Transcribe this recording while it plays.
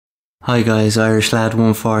Hi guys,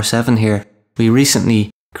 Irishlad147 here. We recently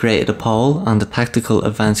created a poll on the Tactical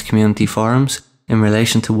Advanced community forums in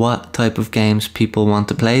relation to what type of games people want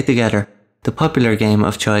to play together. The popular game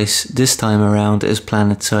of choice this time around is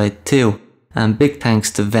Planetside 2, and big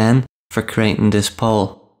thanks to Ven for creating this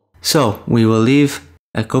poll. So we will leave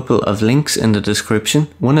a couple of links in the description.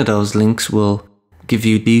 One of those links will give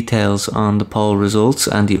you details on the poll results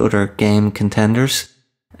and the other game contenders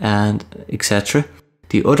and etc.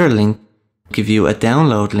 The other link will give you a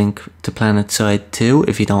download link to Planetside 2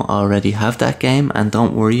 if you don't already have that game, and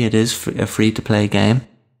don't worry, it is a free to play game.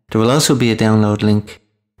 There will also be a download link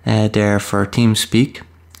there for Teamspeak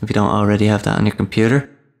if you don't already have that on your computer,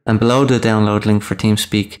 and below the download link for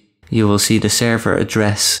Teamspeak you will see the server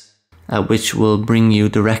address which will bring you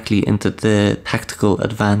directly into the Tactical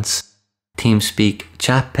Advanced Teamspeak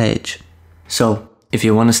chat page. So if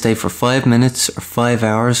you want to stay for 5 minutes or 5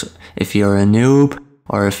 hours, if you're a noob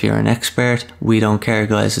or if you're an expert, we don't care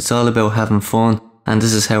guys. It's all about having fun, and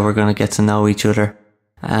this is how we're going to get to know each other,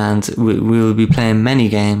 and we will be playing many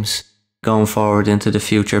games going forward into the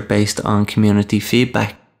future based on community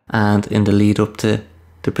feedback and in the lead up to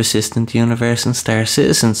the Persistent Universe and Star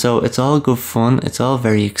Citizen. So it's all good fun, it's all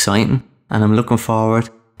very exciting, and I'm looking forward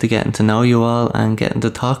to getting to know you all and getting to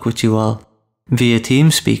talk with you all via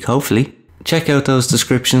TeamSpeak hopefully. Check out those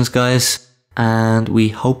descriptions guys, and we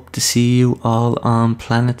hope to see you all on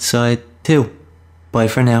Planetside 2. Bye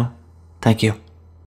for now. Thank you.